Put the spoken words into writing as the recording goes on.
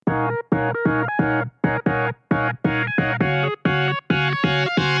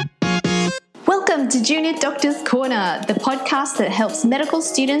Junior Doctors Corner, the podcast that helps medical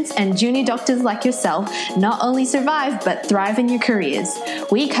students and junior doctors like yourself not only survive but thrive in your careers.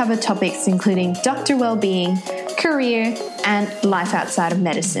 We cover topics including doctor well-being, career, and life outside of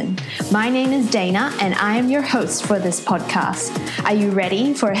medicine. My name is Dana, and I am your host for this podcast. Are you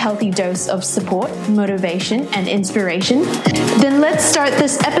ready for a healthy dose of support, motivation, and inspiration? Then let's start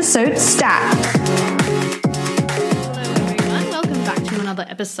this episode stat. Another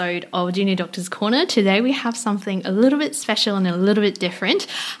episode of Junior Doctors Corner. Today we have something a little bit special and a little bit different.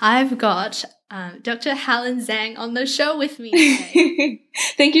 I've got Dr. Helen Zhang on the show with me today.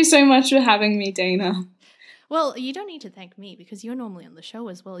 Thank you so much for having me, Dana. Well, you don't need to thank me because you're normally on the show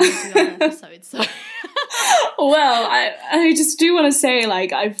as well. You do other episodes. So. Well, I just do want to say,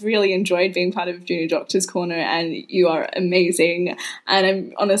 I've really enjoyed being part of Junior Doctors Corner, and you are amazing.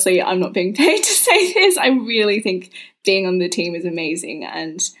 And I'm not being paid to say this. I really think being on the team is amazing.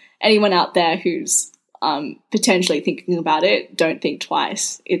 And anyone out there who's potentially thinking about it, don't think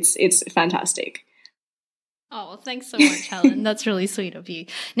twice. It's fantastic. Oh, well, thanks so much, Helen. That's really sweet of you.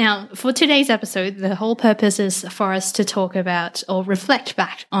 Now, for today's episode, the whole purpose is for us to talk about or reflect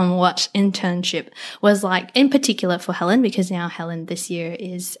back on what internship was like, in particular for Helen, because now Helen this year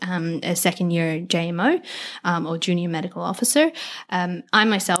is a second-year JMO or Junior Medical Officer. I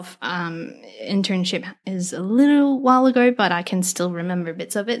myself, internship is a little while ago, but I can still remember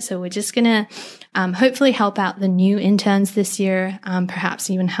bits of it. So we're just going to hopefully help out the new interns this year, perhaps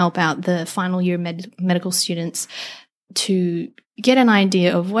even help out the final year medical students to get an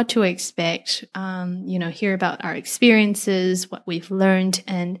idea of what to expect, hear about our experiences, what we've learned,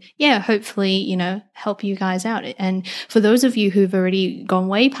 and hopefully, help you guys out. And for those of you who've already gone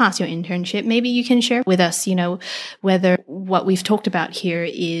way past your internship, maybe you can share with us, whether what we've talked about here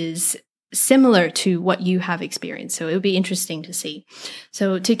is similar to what you have experienced. So it would be interesting to see.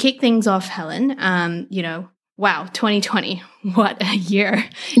 So to kick things off, Helen, wow, 2020, what a year.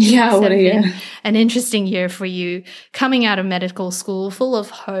 Yeah, what a year. An interesting year for you, coming out of medical school full of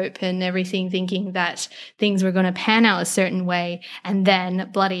hope and everything, thinking that things were going to pan out a certain way, and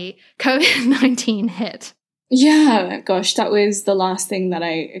then bloody COVID-19 hit. Yeah, gosh, that was the last thing that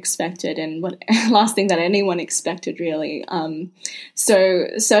I expected, and last thing that anyone expected, really. So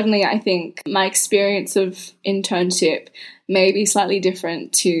certainly I think my experience of internship may be slightly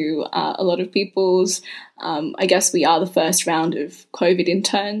different to a lot of people's. I guess we are the first round of COVID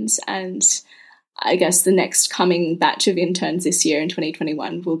interns, and I guess the next coming batch of interns this year in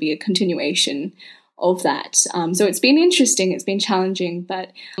 2021 will be a continuation of that. So it's been interesting, it's been challenging,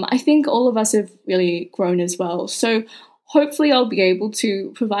 but I think all of us have really grown as well. So hopefully I'll be able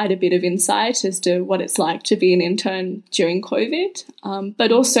to provide a bit of insight as to what it's like to be an intern during COVID.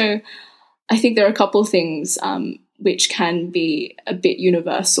 But also I think there are a couple of things which can be a bit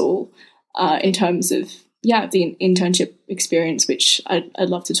universal in terms of the internship experience, which I'd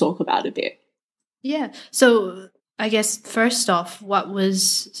love to talk about a bit. Yeah. So I guess first off, what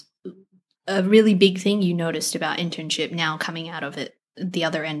was a really big thing you noticed about internship now coming out of it, the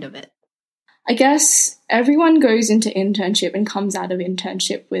other end of it? I guess everyone goes into internship and comes out of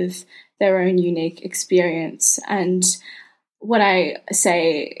internship with their own unique experience. And what I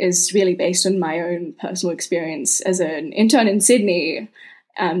say is really based on my own personal experience as an intern in Sydney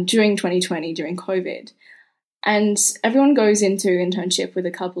during 2020, during COVID. And everyone goes into internship with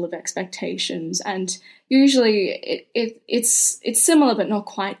a couple of expectations, and usually it's similar but not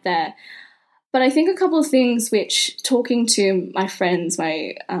quite there. But I think a couple of things which, talking to my friends,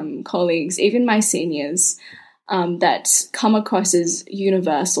 my colleagues, even my seniors, that come across as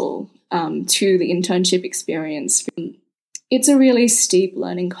universal to the internship experience, it's a really steep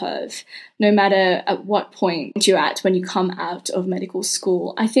learning curve, no matter at what point you're at when you come out of medical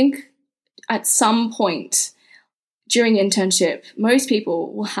school. I think at some point during internship, most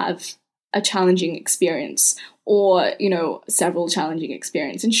people will have a challenging experience or, several challenging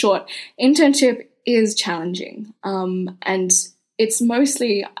experiences. In short, internship is challenging. And it's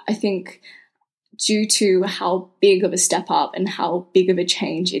mostly, I think, due to how big of a step up and how big of a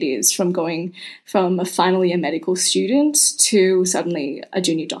change it is from going from a final year medical student to suddenly a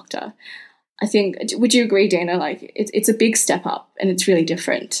junior doctor. I think, would you agree, Dana? It's a big step up and it's really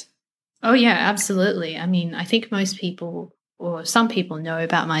different. Oh, yeah, absolutely. I mean, I think most people or some people know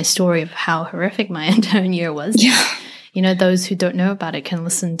about my story of how horrific my intern year was. Yeah. Those who don't know about it can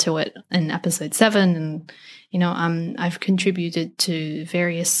listen to it in episode 7. And, I've contributed to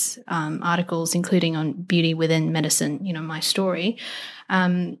various articles, including on beauty within medicine, my story.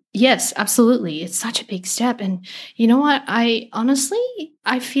 Yes, absolutely. It's such a big step. And you know what? I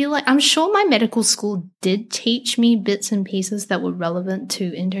feel like I'm sure my medical school did teach me bits and pieces that were relevant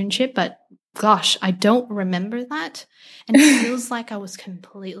to internship, but gosh, I don't remember that. And it feels like I was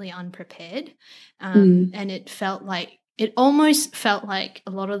completely unprepared. And it almost felt like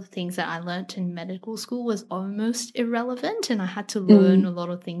a lot of the things that I learnt in medical school was almost irrelevant, and I had to learn a lot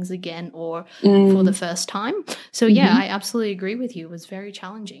of things again or for the first time. So yeah, I absolutely agree with you. It was very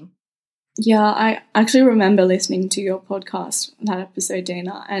challenging. Yeah, I actually remember listening to your podcast, that episode,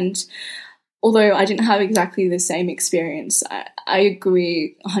 Dana, and although I didn't have exactly the same experience, I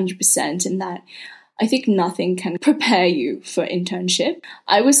agree 100% in that I think nothing can prepare you for internship.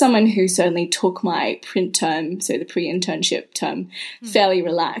 I was someone who certainly took my print term, so the pre-internship term, fairly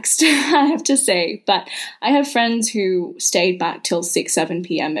relaxed, I have to say. But I have friends who stayed back till 6, 7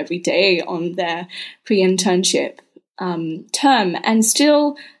 p.m. every day on their pre-internship term and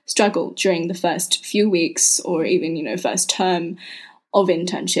still struggle during the first few weeks or even, first term of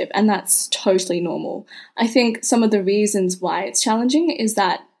internship. And that's totally normal. I think some of the reasons why it's challenging is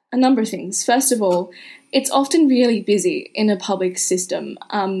that a number of things. First of all, it's often really busy in a public system.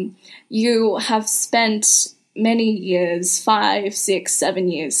 You have spent many years, 5, 6, 7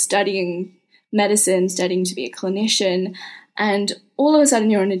 years studying medicine, studying to be a clinician, and all of a sudden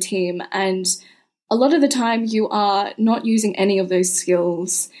you're on a team, and a lot of the time you are not using any of those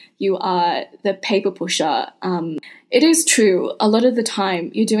skills. You are the paper pusher. It is true, a lot of the time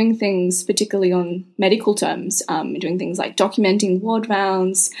you're doing things, particularly on medical terms, you're doing things like documenting ward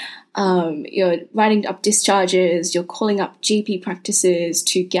rounds, you're writing up discharges, you're calling up GP practices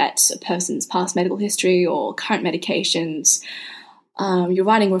to get a person's past medical history or current medications, you're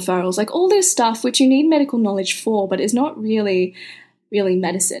writing referrals, like all this stuff which you need medical knowledge for, but is not really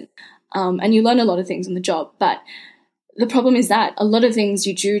medicine. And you learn a lot of things on the job, but the problem is that a lot of things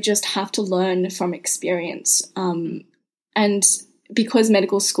you do just have to learn from experience. And because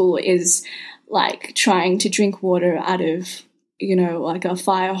medical school is like trying to drink water out of, like a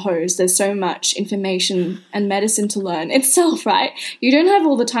fire hose, there's so much information and medicine to learn itself, right? You don't have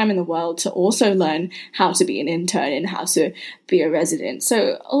all the time in the world to also learn how to be an intern and how to be a resident.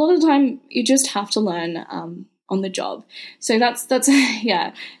 So a lot of the time you just have to learn on the job. So that's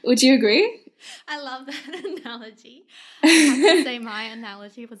yeah. Would you agree? I love that analogy. I have to say my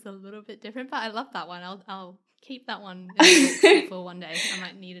analogy was a little bit different, but I love that one. I'll keep that one for one day. I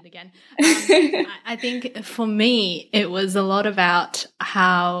might need it again. I think for me, it was a lot about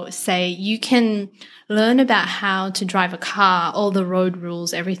how, say, you can learn about how to drive a car, all the road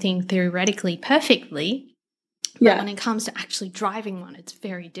rules, everything theoretically perfectly. But when it comes to actually driving one, it's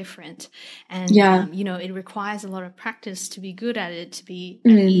very different. And, it requires a lot of practice to be good at it, to be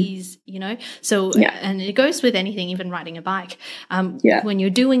at ease, So, and it goes with anything, even riding a bike. When you're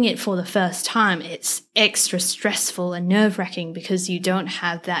doing it for the first time, it's extra stressful and nerve-wracking because you don't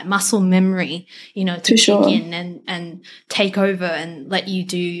have that muscle memory, to kick in and take over and let you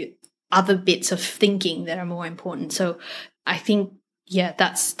do other bits of thinking that are more important. So I think,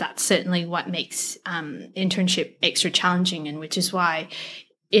 that's certainly what makes internship extra challenging, and which is why,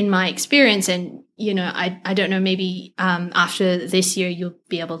 in my experience, and I don't know, maybe after this year you'll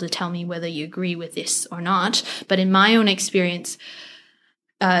be able to tell me whether you agree with this or not. But in my own experience,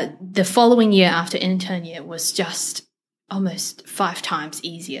 the following year after intern year was just almost 5 times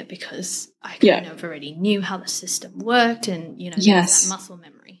easier because I kind of already knew how the system worked, and that muscle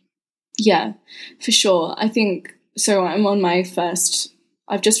memory. Yeah, for sure. I think. So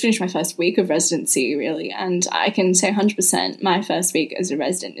I've just finished my first week of residency, really, and I can say 100% my first week as a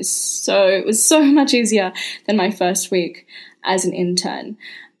resident it was so much easier than my first week as an intern.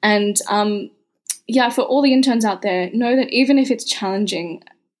 And for all the interns out there, know that even if it's challenging,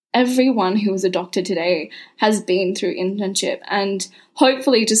 everyone who is a doctor today has been through internship and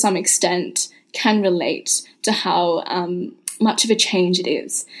hopefully to some extent can relate to how much of a change it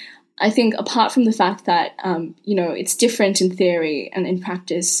is. I think apart from the fact that, it's different in theory and in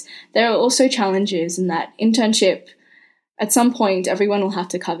practice, there are also challenges in that internship, at some point, everyone will have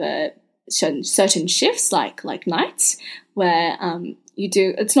to cover certain shifts like nights where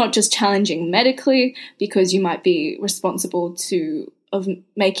it's not just challenging medically because you might be responsible of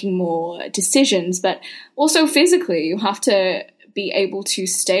making more decisions, but also physically you have to be able to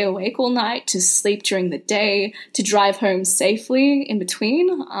stay awake all night, to sleep during the day, to drive home safely in between.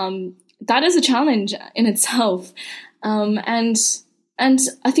 That is a challenge in itself. And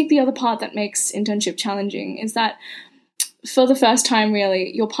I think the other part that makes internship challenging is that for the first time,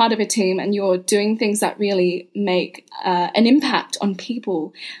 really, you're part of a team and you're doing things that really make an impact on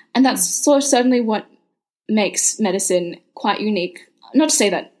people. And that's certainly what makes medicine quite unique. Not to say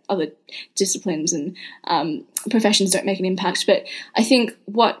that other disciplines and professions don't make an impact, but I think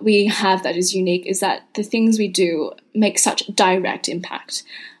what we have that is unique is that the things we do make such direct impact.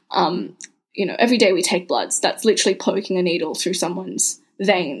 every day we take bloods. That's literally poking a needle through someone's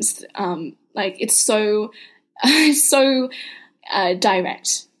veins. It's so so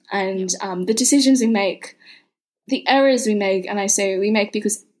direct, and the decisions we make, the errors we make, and I say we make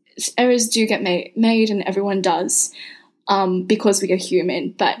because errors do get made, and everyone does, because we are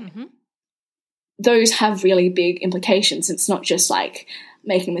human. But those have really big implications. It's not just like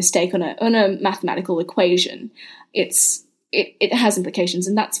making a mistake on a mathematical equation. It has implications,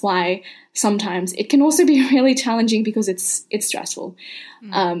 and that's why sometimes it can also be really challenging because it's stressful.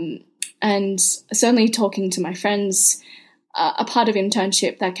 And certainly talking to my friends, a part of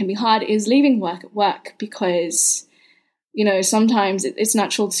internship that can be hard is leaving work at work, because sometimes it's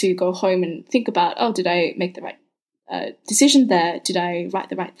natural to go home and think about, oh, did I make the right decision there? Did I write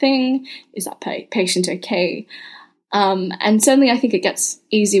the right thing? Is that patient okay? And certainly I think it gets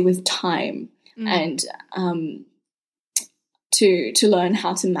easier with time, and to learn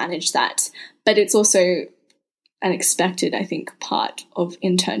how to manage that. But it's also an expected, I think, part of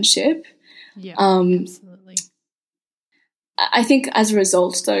internship. Yeah, absolutely. I think as a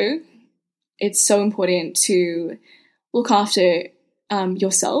result, though, it's so important to look after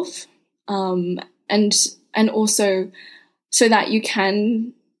yourself, and also so that you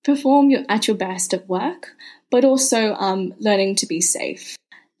can perform at your best at work, but also learning to be safe.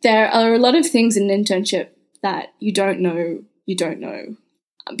 There are a lot of things in an internship that you don't know,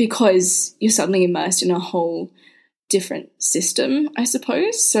 because you're suddenly immersed in a whole different system, I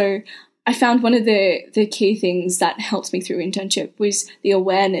suppose. So I found one of the key things that helped me through internship was the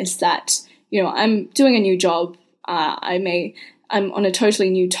awareness that, I'm doing a new job. I'm on a totally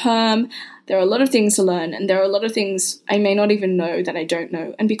new term. There are a lot of things to learn, and there are a lot of things I may not even know that I don't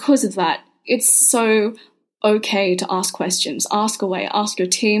know. And because of that, it's so okay to ask questions, ask away, ask your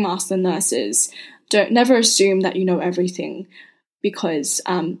team, ask the nurses. Never assume that you know everything, because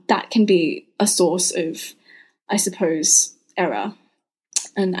that can be a source of, I suppose, error.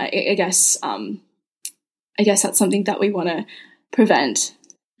 And I guess that's something that we want to prevent.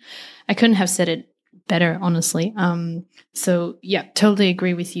 I couldn't have said it better, honestly. So yeah, totally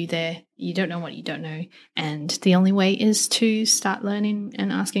agree with you there. You don't know what you don't know. And the only way is to start learning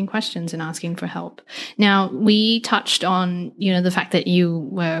and asking questions and asking for help. Now, we touched on, the fact that you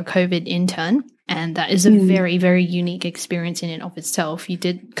were a COVID intern, and that is a very, very unique experience in and of itself. You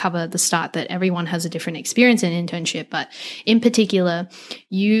did cover at the start that everyone has a different experience in internship, but in particular,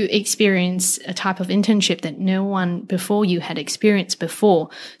 you experienced a type of internship that no one before you had experienced before.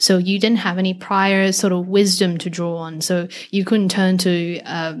 So you didn't have any prior sort of wisdom to draw on. So you couldn't turn to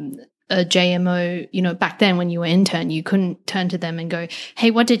a JMO, back then when you were intern, you couldn't turn to them and go, hey,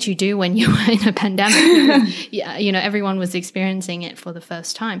 what did you do when you were in a pandemic? Because, everyone was experiencing it for the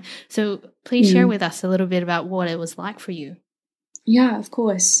first time. So please share with us a little bit about what it was like for you. Yeah, of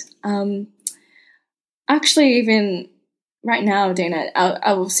course. Actually, even right now, Dana,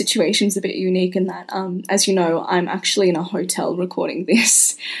 our situation's a bit unique in that, as you know, I'm actually in a hotel recording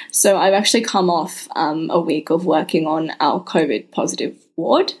this. So I've actually come off a week of working on our COVID positive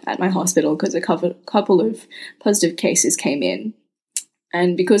ward at my hospital because a couple of positive cases came in.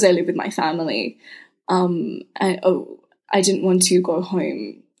 And because I live with my family, I didn't want to go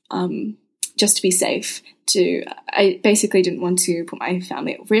home just to be safe. I basically didn't want to put my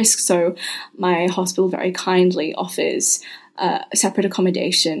family at risk. So my hospital very kindly offers separate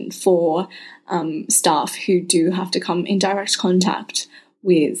accommodation for staff who do have to come in direct contact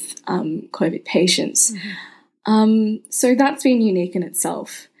with COVID patients. So that's been unique in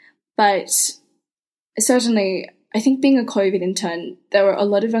itself. But certainly, I think being a COVID intern, there were a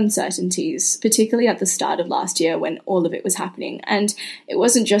lot of uncertainties, particularly at the start of last year when all of it was happening. And it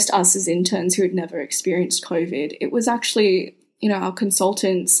wasn't just us as interns who had never experienced COVID. It was actually, our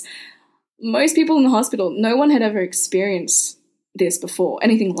consultants, most people in the hospital, no one had ever experienced this before,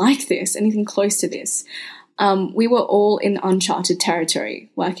 anything like this, anything close to this. We were all in uncharted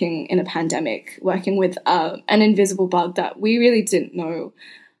territory, working in a pandemic, working with an invisible bug that we really didn't know.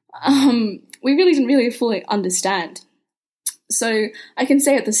 We really didn't really fully understand. So I can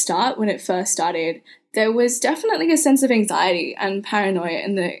say at the start, when it first started, there was definitely a sense of anxiety and paranoia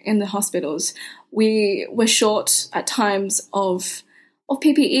in the hospitals. We were short at times of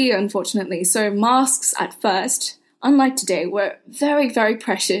PPE, unfortunately. So masks at first, unlike today, were very, very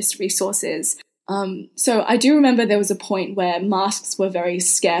precious resources. So I do remember there was a point where masks were very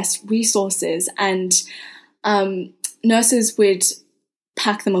scarce resources, and nurses would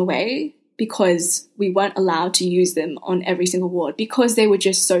pack them away because we weren't allowed to use them on every single ward because they were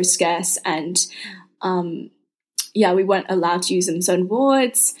just so scarce, and we weren't allowed to use them in certain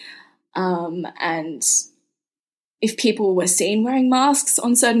wards. And if people were seen wearing masks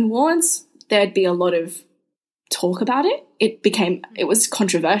on certain wards, there'd be a lot of talk about it. It was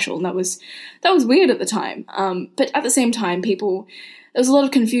controversial, and that was weird at the time. But at the same time, there was a lot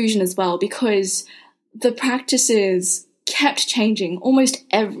of confusion as well, because the practices kept changing almost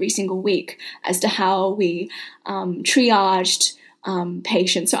every single week as to how we triaged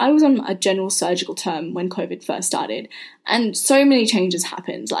patients. So I was on a general surgical term when COVID first started, and so many changes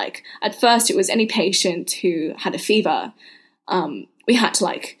happened. Like, at first it was any patient who had a fever, we had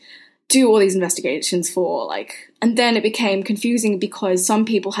to do all these investigations for, and then it became confusing because some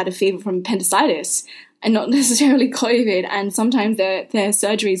people had a fever from appendicitis and not necessarily COVID, and sometimes their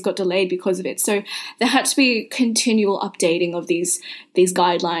surgeries got delayed because of it. So there had to be continual updating of these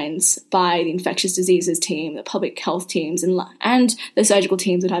guidelines by the infectious diseases team, the public health teams, and the surgical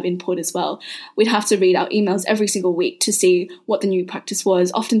teams would have input as well. We'd have to read out emails every single week to see what the new practice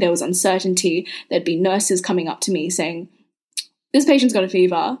was. Often there was uncertainty. There'd be nurses coming up to me saying, this patient's got a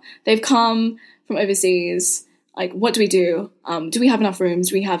fever, they've come from overseas, what do we do? Do we have enough rooms?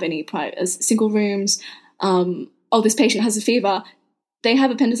 Do we have any single rooms? This patient has a fever, they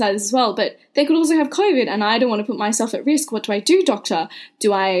have appendicitis as well, but they could also have COVID, and I don't want to put myself at risk. What do I do, doctor?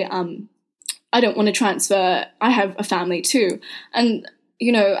 I don't want to transfer, I have a family too. And,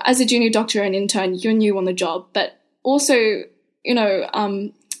 as a junior doctor and intern, you're new on the job, but also,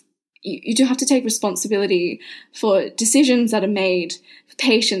 you do have to take responsibility for decisions that are made for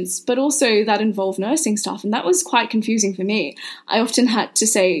patients, but also that involve nursing staff. And that was quite confusing for me. I often had to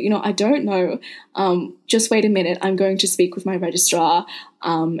say, I don't know, just wait a minute, I'm going to speak with my registrar.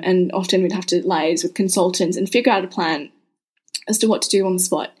 And often we'd have to liaise with consultants and figure out a plan as to what to do on the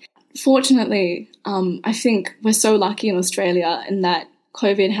spot. Fortunately, I think we're so lucky in Australia in that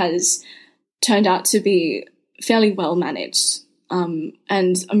COVID has turned out to be fairly well managed.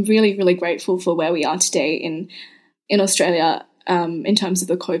 And I'm really, really grateful for where we are today in Australia in terms of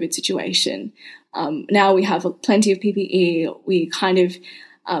the COVID situation. Now we have plenty of PPE.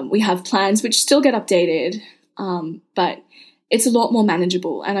 We have plans which still get updated, but it's a lot more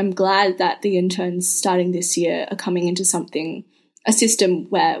manageable. And I'm glad that the interns starting this year are coming into a system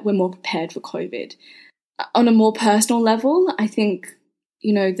where we're more prepared for COVID. On a more personal level, I think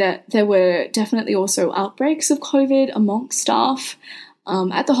that there were definitely also outbreaks of COVID amongst staff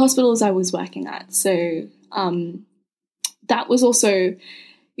at the hospitals I was working at. So that was also,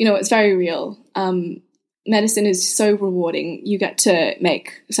 it's very real. Medicine is so rewarding. You get to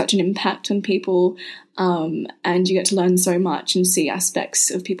make such an impact on people, and you get to learn so much and see aspects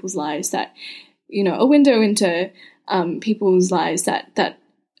of people's lives that, a window into people's lives that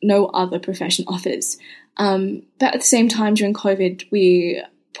no other profession offers. But at the same time, during COVID, we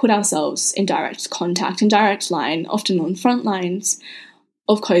put ourselves in direct contact, in direct line, often on front lines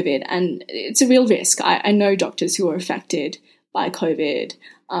of COVID, and it's a real risk. I know doctors who are affected by COVID.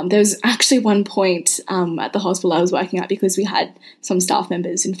 There was actually one point at the hospital I was working at, because we had some staff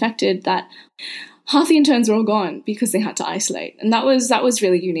members infected, that half the interns were all gone because they had to isolate, and that was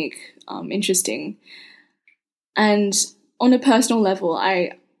really unique, interesting. And on a personal level,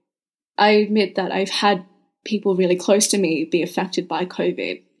 I admit that I've had people really close to me be affected by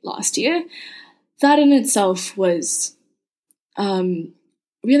COVID last year. That in itself was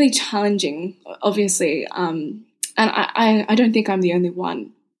really challenging, obviously. And I don't think I'm the only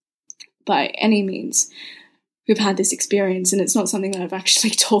one by any means who've had this experience. And it's not something that I've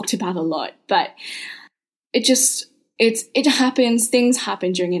actually talked about a lot, but it happens. Things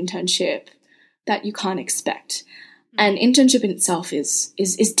happen during internship that you can't expect. And internship in itself is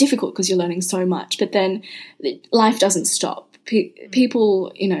difficult because you're learning so much, but then life doesn't stop.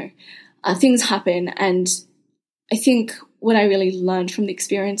 People, things happen. And I think what I really learned from the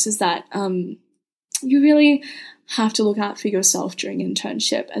experience is that you really have to look out for yourself during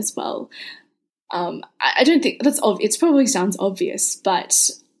internship as well. I don't think that's obvious. It probably sounds obvious, but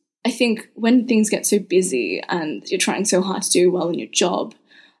I think when things get so busy and you're trying so hard to do well in your job,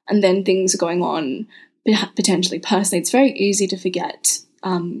 and then things are going on potentially personally, it's very easy to forget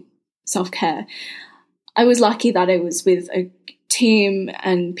self-care. I was lucky that I was with a team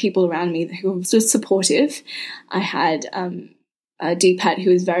and people around me who were just supportive. I had a DPAT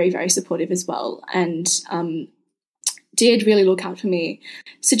who was very, very supportive as well, and did really look out for me,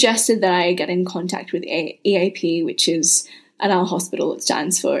 suggested that I get in contact with EAP, which is at our hospital, it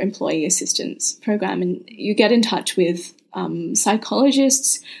stands for Employee Assistance Program, and you get in touch with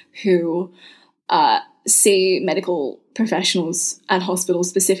psychologists who see medical professionals at hospitals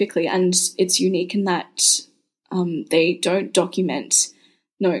specifically, and it's unique in that they don't document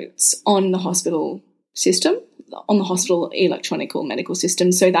notes on the hospital system, on the hospital electronic medical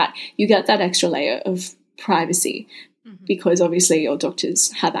system, so that you get that extra layer of privacy. because obviously your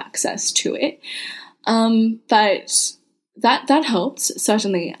doctors have access to it. But that helped,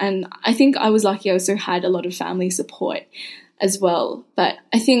 certainly. And I think I was lucky. I also had a lot of family support as well. But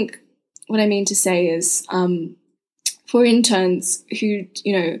I think what I mean to say is for interns who,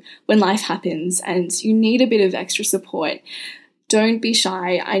 when life happens and you need a bit of extra support, don't be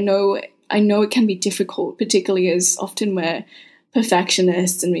shy. I know it can be difficult, particularly as often we're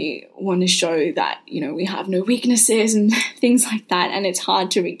perfectionists and we want to show that, we have no weaknesses and things like that. And it's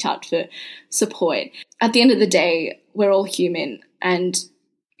hard to reach out for support. At the end of the day, we're all human and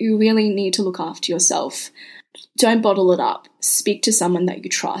you really need to look after yourself. Don't bottle it up. Speak to someone that you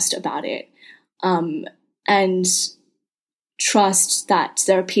trust about it. And trust that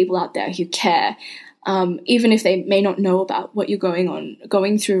there are people out there who care. Even if they may not know about what you're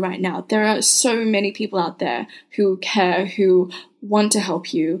going through right now, there are so many people out there who care, who want to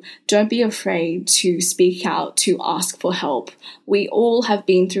help you. Don't be afraid to speak out, to ask for help. We all have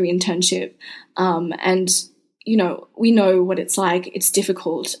been through internship, and we know what it's like. It's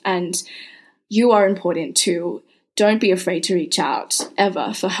difficult, and you are important too. Don't be afraid to reach out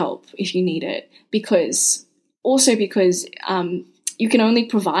ever for help if you need it, because you can only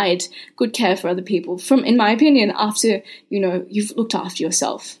provide good care for other people, in my opinion, after, you've looked after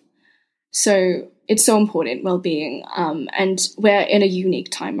yourself. So it's so important, well-being. And we're in a unique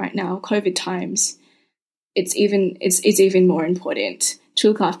time right now, COVID times. It's even more important to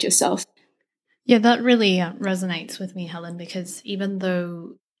look after yourself. Yeah, that really resonates with me, Helen, because even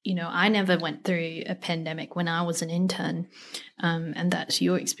though, I never went through a pandemic when I was an intern, and that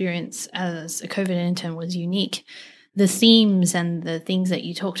your experience as a COVID intern was unique, the themes and the things that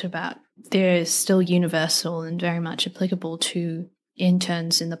you talked about, they're still universal and very much applicable to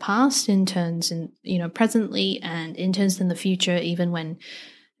interns in the past, interns in, presently, and interns in the future, even when,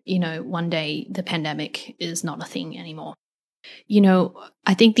 one day the pandemic is not a thing anymore.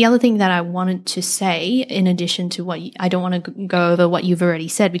 I think the other thing that I wanted to say, in addition to I don't want to go over what you've already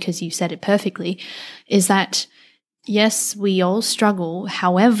said because you said it perfectly, is that yes, we all struggle.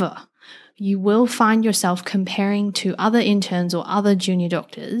 However, you will find yourself comparing to other interns or other junior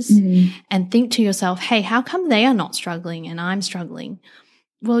doctors and think to yourself, hey, how come they are not struggling and I'm struggling?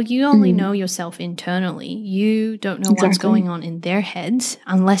 Well, you only know yourself internally. You don't know what's going on in their heads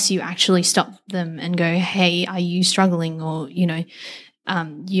unless you actually stop them and go, hey, are you struggling? Or,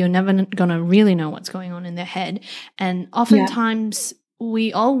 you're never going to really know what's going on in their head. And oftentimes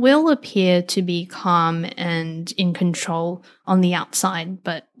we all will appear to be calm and in control on the outside,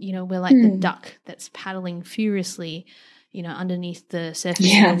 but, we're like the duck that's paddling furiously, underneath the surface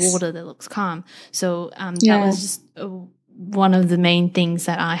of the water that looks calm. So that was just one of the main things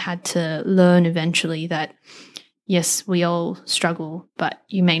that I had to learn eventually, that yes, we all struggle, but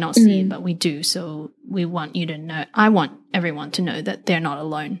you may not see it, but we do. So we want you to know, I want everyone to know that they're not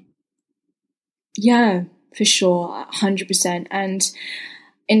alone. Yeah, for sure, 100%. And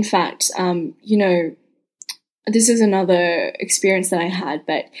in fact, this is another experience that I had,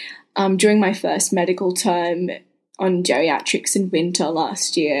 but during my first medical term on geriatrics in winter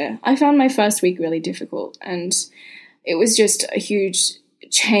last year, I found my first week really difficult, and it was just a huge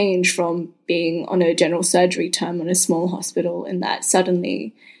change from being on a general surgery term on a small hospital, in that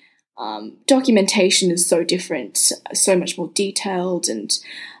suddenly documentation is so different, so much more detailed, and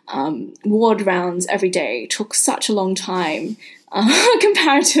ward rounds every day took such a long time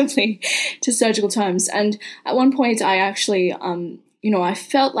comparatively to surgical terms. And at one point I actually, I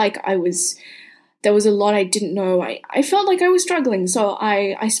felt like there was a lot I didn't know. I felt like I was struggling. So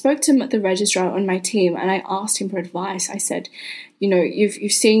I spoke to the registrar on my team and I asked him for advice. I said,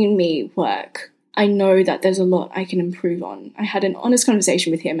 you've seen me work. I know that there's a lot I can improve on. I had an honest conversation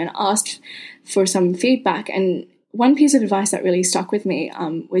with him and asked for some feedback. And one piece of advice that really stuck with me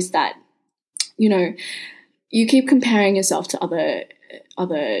was that, you keep comparing yourself to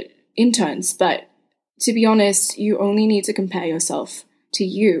other interns, but to be honest, you only need to compare yourself to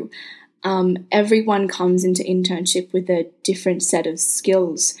you. Everyone comes into internship with a different set of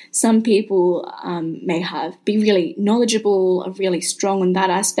skills. Some people may be really knowledgeable, are really strong on that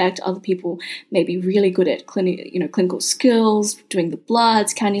aspect. Other people may be really good at clinical skills, doing the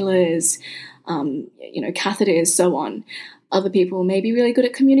bloods, cannulas, catheters, so on. Other people may be really good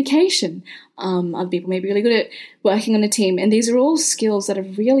at communication. Other people may be really good at working on a team. And these are all skills that are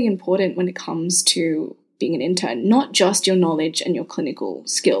really important when it comes to being an intern, not just your knowledge and your clinical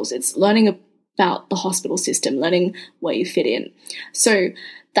skills. It's learning about the hospital system, learning where you fit in. So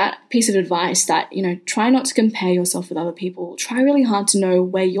that piece of advice that, try not to compare yourself with other people. Try really hard to know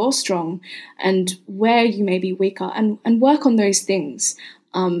where you're strong and where you may be weaker, and work on those things.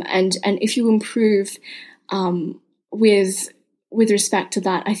 And if you improve with respect to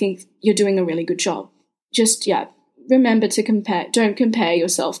that, I think you're doing a really good job. Just, remember to compare. Don't compare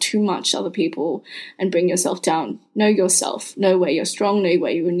yourself too much to other people and bring yourself down. Know yourself. Know where you're strong. Know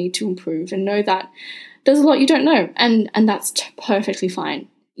where you need to improve. And know that there's a lot you don't know. And that's perfectly fine.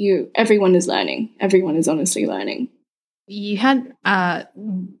 Everyone is learning. Everyone is honestly learning. You had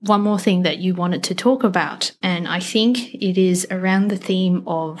one more thing that you wanted to talk about, and I think it is around the theme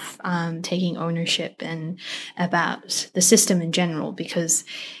of taking ownership and about the system in general, because,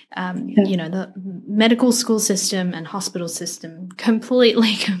 the medical school system and hospital system,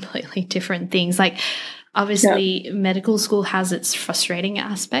 completely different things. Like, obviously, medical school has its frustrating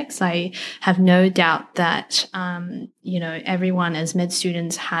aspects. I have no doubt that, everyone as med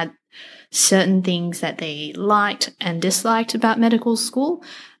students had certain things that they liked and disliked about medical school.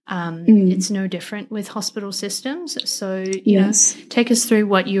 It's no different with hospital systems. So, take us through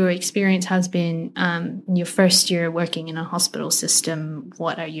what your experience has been in your first year working in a hospital system.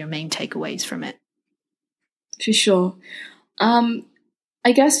 What are your main takeaways from it? For sure.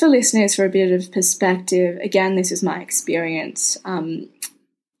 I guess for listeners, for a bit of perspective, again, this is my experience.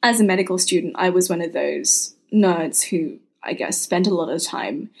 As a medical student, I was one of those nerds who, I guess, spent a lot of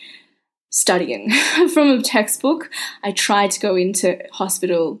time studying from a textbook. I tried to go into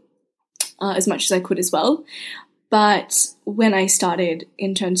hospital as much as I could as well. But when I started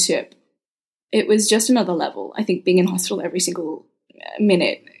internship, it was just another level. I think being in hospital every single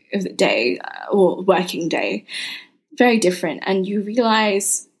minute of the day or working day, very different. And you really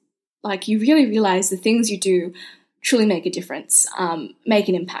realize the things you do truly make a difference, make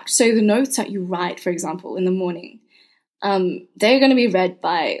an impact. So the notes that you write, for example, in the morning, they're going to be read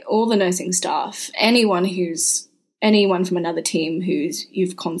by all the nursing staff, anyone from another team who's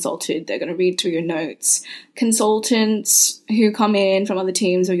you've consulted, they're going to read through your notes. Consultants who come in from other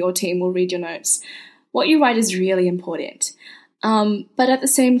teams or your team will read your notes. What you write is really important. But at the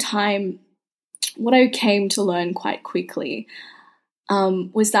same time, what I came to learn quite quickly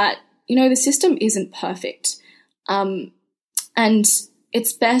was that, the system isn't perfect. And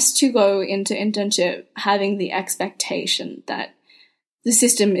it's best to go into internship having the expectation that the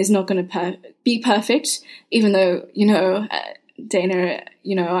system is not going to be perfect, even though, Dana,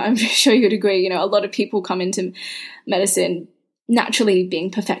 I'm sure you'd agree, a lot of people come into medicine naturally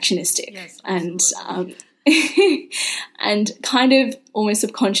being perfectionistic. Yes, and kind of almost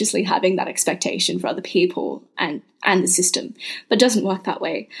subconsciously having that expectation for other people and the system, but it doesn't work that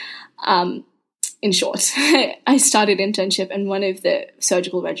way. In short, I started internship and one of the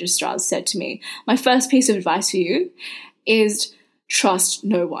surgical registrars said to me, my first piece of advice for you is trust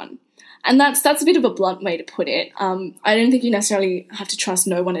no one. And that's a bit of a blunt way to put it. I don't think you necessarily have to trust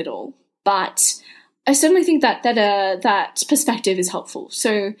no one at all, but I certainly think that perspective is helpful.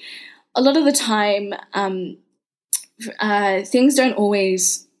 So a lot of the time, things don't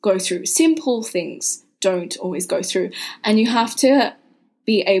always go through. Simple things don't always go through. And you have to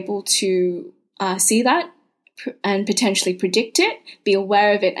be able to see that and potentially predict it, be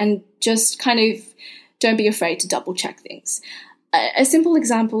aware of it, and just kind of don't be afraid to double check things. A simple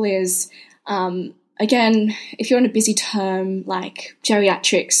example is, again, if you're on a busy term like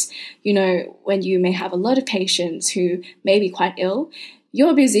geriatrics, when you may have a lot of patients who may be quite ill,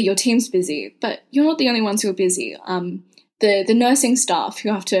 you're busy, your team's busy, but you're not the only ones who are busy. The nursing staff who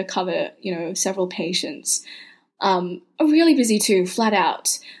have to cover, several patients are really busy too, flat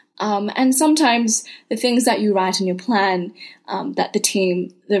out. And sometimes the things that you write in your plan that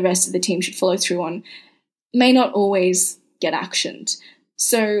the rest of the team should follow through on may not always get actioned.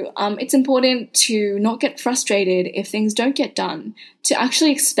 So it's important to not get frustrated if things don't get done, to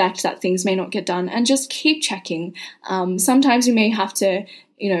actually expect that things may not get done and just keep checking. Sometimes you may have to,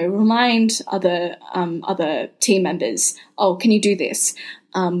 remind other team members, oh, can you do this,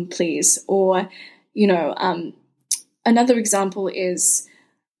 please? Or, another example is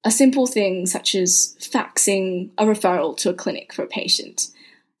a simple thing such as faxing a referral to a clinic for a patient.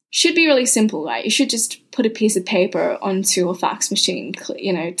 Should be really simple, right? You should just put a piece of paper onto a fax machine,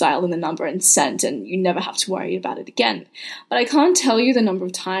 dial in the number and send, and you never have to worry about it again. But I can't tell you the number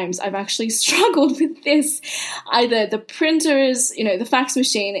of times I've actually struggled with this. Either the printers, the fax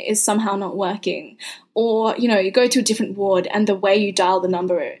machine is somehow not working, or, you go to a different ward and the way you dial the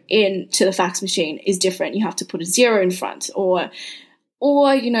number into the fax machine is different. You have to put a 0 in front, or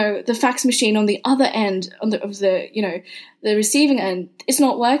the fax machine on the other end of the receiving end is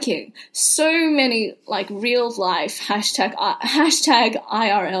not working. So many real life hashtag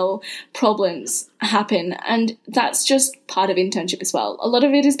IRL problems happen, and that's just part of internship as well. A lot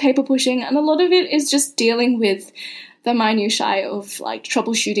of it is paper pushing, and a lot of it is just dealing with the minutiae of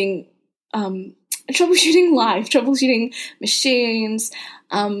troubleshooting troubleshooting life, troubleshooting machines.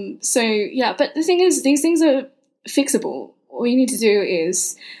 But the thing is, these things are fixable. All you need to do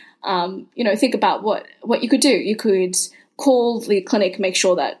is, think about what you could do. You could call the clinic, make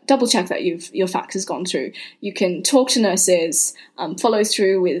sure that, double check that your fax has gone through. You can talk to nurses, follow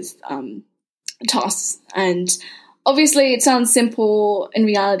through with tasks. And obviously it sounds simple. In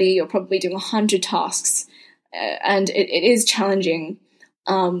reality, you're probably doing 100 tasks, and it is challenging.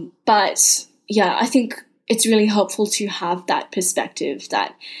 But yeah, I think it's really helpful to have that perspective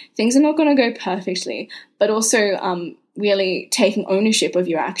that things are not going to go perfectly, but also really taking ownership of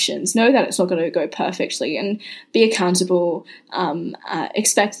your actions. Know that it's not going to go perfectly, and be accountable,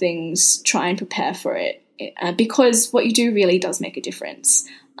 expect things, try and prepare for it, because what you do really does make a difference.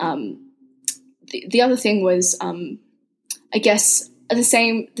 The other thing was, I guess, the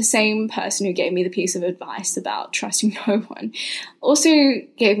same person who gave me the piece of advice about trusting no one also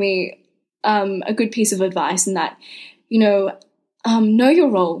gave me a good piece of advice in that, know your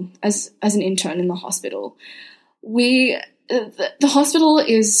role as an intern in the hospital. The hospital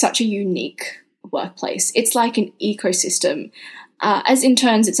is such a unique workplace. It's like an ecosystem. As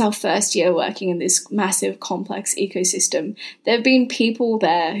interns, it's our first year working in this massive, complex ecosystem. There have been people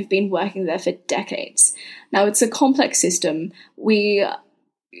there who've been working there for decades. Now, it's a complex system. We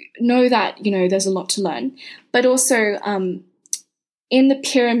know that, there's a lot to learn. But also, in the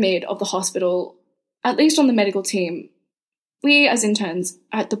pyramid of the hospital, at least on the medical team, we as interns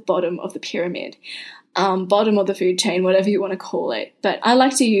are at the bottom of the pyramid. Bottom of the food chain, whatever you want to call it. But I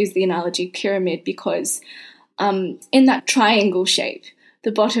like to use the analogy pyramid because in that triangle shape,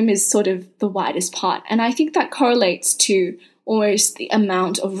 the bottom is sort of the widest part. And I think that correlates to almost the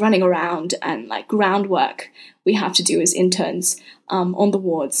amount of running around and like groundwork we have to do as interns on the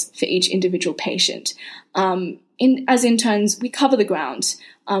wards for each individual patient. As interns, we cover the ground.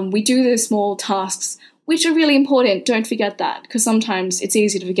 We do the small tasks, which are really important. Don't forget that, because sometimes it's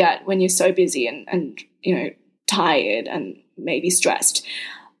easy to forget when you're so busy and tired and maybe stressed.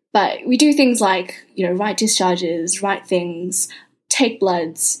 But we do things like, write discharges, write things, take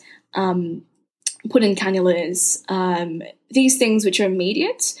bloods, put in cannulas, these things which are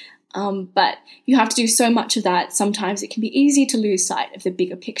immediate. But you have to do so much of that. Sometimes it can be easy to lose sight of the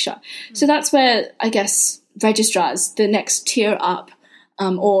bigger picture. So that's where, I guess, registrars, the next tier up,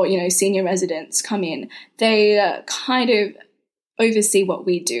 or, senior residents come in. They kind of oversee what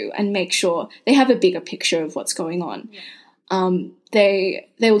we do and make sure they have a bigger picture of what's going on. Yeah. They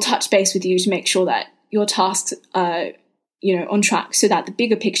will touch base with you to make sure that your tasks are, on track, so that the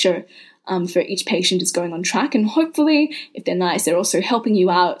bigger picture for each patient is going on track. And hopefully, if they're nice, they're also helping you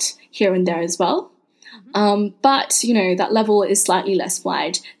out here and there as well. But, that level is slightly less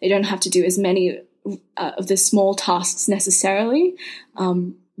wide. They don't have to do as many of the small tasks necessarily,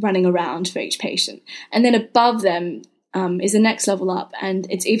 running around for each patient. And then above them is the next level up, and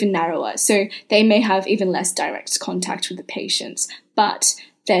it's even narrower. So they may have even less direct contact with the patients, but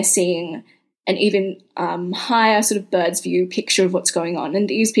they're seeing an even higher sort of bird's view picture of what's going on. And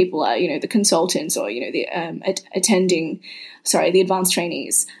these people are, the consultants or, the the advanced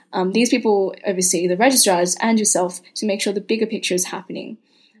trainees. These people oversee the registrars and yourself to make sure the bigger picture is happening.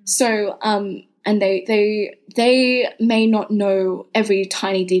 So, and they may not know every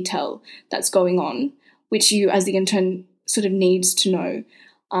tiny detail that's going on, which you as the intern sort of needs to know.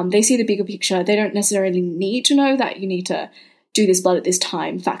 They see the bigger picture. They don't necessarily need to know that you need to do this blood at this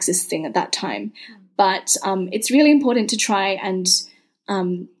time, fax this thing at that time. But it's really important to try and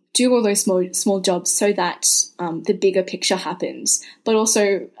do all those small jobs so that the bigger picture happens. But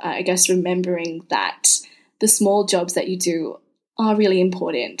also, I guess, remembering that the small jobs that you do are really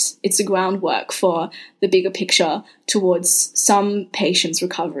important. It's the groundwork for the bigger picture towards some patients'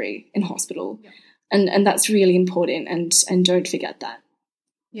 recovery in hospital. Yeah. And that's really important, and don't forget that.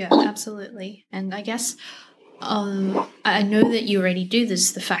 Yeah, absolutely. And I guess I know that you already do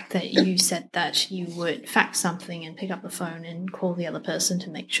this, the fact that you said that you would fax something and pick up the phone and call the other person to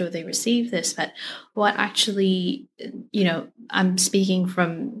make sure they receive this. But what actually, I'm speaking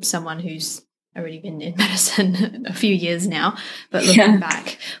from someone who's already been in medicine a few years now, but looking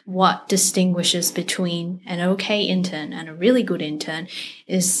back, what distinguishes between an okay intern and a really good intern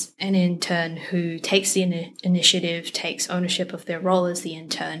is an intern who takes the initiative, takes ownership of their role as the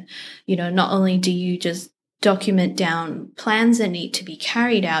intern. Not only do you just document down plans that need to be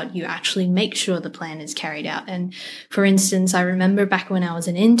carried out, you actually make sure the plan is carried out. And for instance, I remember back when I was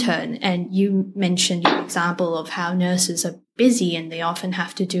an intern, and you mentioned your example of how nurses are busy and they often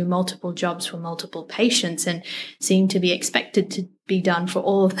have to do multiple jobs for multiple patients and seem to be expected to be done for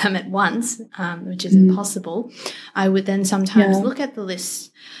all of them at once, which is impossible. I would then sometimes look at the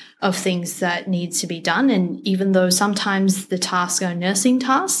list of things that needs to be done. And even though sometimes the tasks are nursing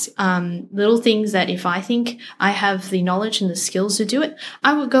tasks, little things that if I think I have the knowledge and the skills to do it,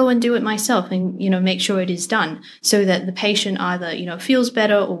 I would go and do it myself and, make sure it is done so that the patient either, feels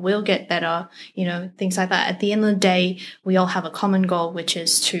better or will get better, things like that. At the end of the day, we all have a common goal, which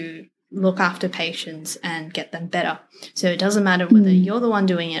is to look after patients and get them better. So it doesn't matter whether you're the one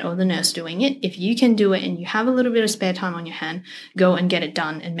doing it or the nurse doing it. If you can do it and you have a little bit of spare time on your hand, go and get it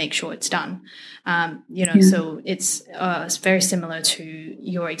done and make sure it's done. So it's very similar to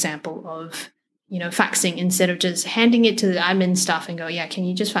your example of, faxing. Instead of just handing it to the admin staff and go, yeah, can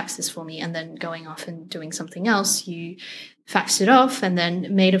you just fax this for me? And then going off and doing something else, you faxed it off and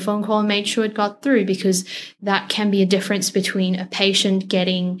then made a phone call and made sure it got through, because that can be a difference between a patient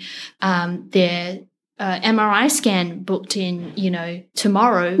getting their MRI scan booked in,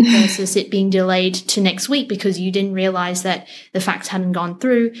 tomorrow versus it being delayed to next week because you didn't realize that the fax hadn't gone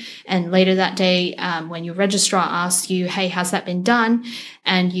through. And later that day, when your registrar asks you, hey, has that been done?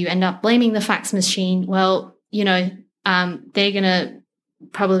 And you end up blaming the fax machine. Well, they're going to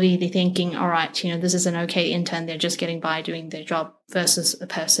probably be thinking, all right, this is an okay intern. They're just getting by doing their job, versus a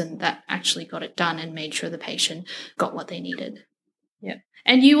person that actually got it done and made sure the patient got what they needed. Yeah.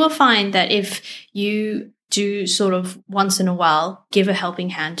 And you will find that if you do sort of once in a while give a helping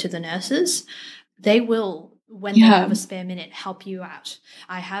hand to the nurses, they will, when they have a spare minute, help you out.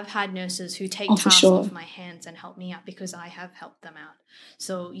 I have had nurses who take tasks off my hands and help me out because I have helped them out.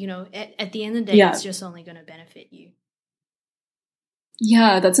 So, at the end of the day, it's just only going to benefit you.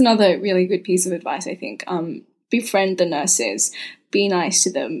 Yeah, that's another really good piece of advice, I think. Befriend the nurses. Be nice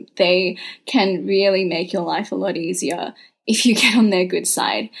to them. They can really make your life a lot easier if you get on their good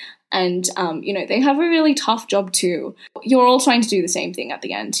side. And, they have a really tough job too. You're all trying to do the same thing at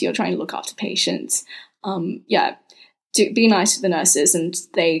the end. You're trying to look after patients. Be nice to the nurses and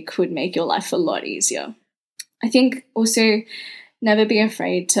they could make your life a lot easier. I think also never be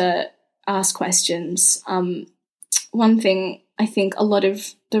afraid to ask questions. One thing I think a lot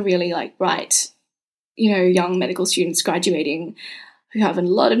of the really bright, young medical students graduating who have a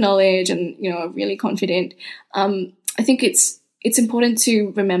lot of knowledge and, are really confident, I think it's important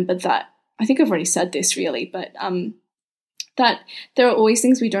to remember that, I think I've already said this really, but that there are always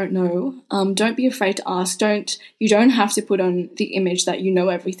things we don't know. Don't be afraid to ask. You don't have to put on the image that you know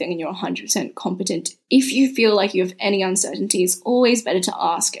everything and you're 100% competent. If you feel like you have any uncertainty, it's always better to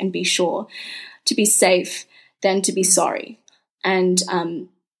ask and be sure, to be safe than to be sorry. And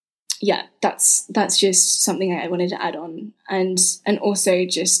that's just something I wanted to add on. And also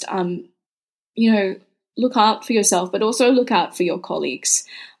just look out for yourself, but also look out for your colleagues.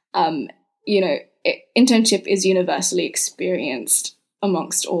 Internship is universally experienced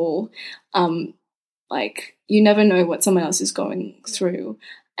amongst all. You never know what someone else is going through.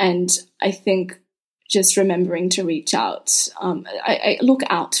 And I think just remembering to reach out, I look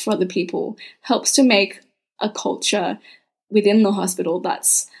out for other people helps to make a culture within the hospital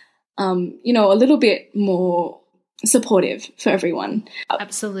that's, a little bit more supportive for everyone.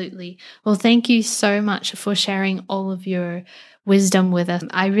 Absolutely. Well, thank you so much for sharing all of your wisdom with us.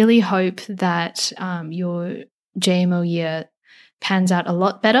 I really hope that your JMO year pans out a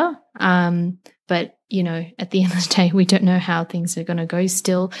lot better. But, at the end of the day, we don't know how things are going to go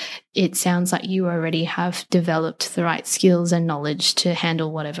still. It sounds like you already have developed the right skills and knowledge to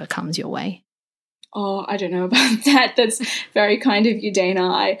handle whatever comes your way. Oh, I don't know about that. That's very kind of you, Dana.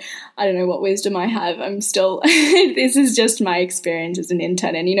 I don't know what wisdom I have. I'm still, this is just my experience as an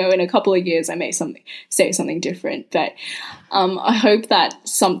intern. And, in a couple of years, I may say something different. But I hope that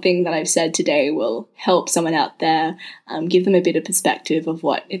something that I've said today will help someone out there, give them a bit of perspective of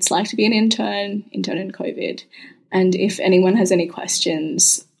what it's like to be an intern in COVID. And if anyone has any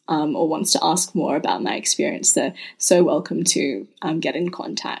questions or wants to ask more about my experience, they're so welcome to get in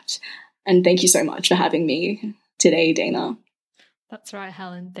contact. And thank you so much for having me today, Dana. That's right,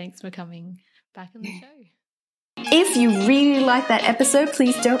 Helen. Thanks for coming back on the show. If you really like that episode,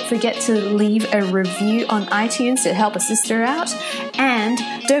 please don't forget to leave a review on iTunes to help a sister out. And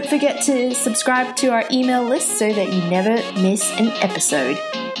don't forget to subscribe to our email list so that you never miss an episode.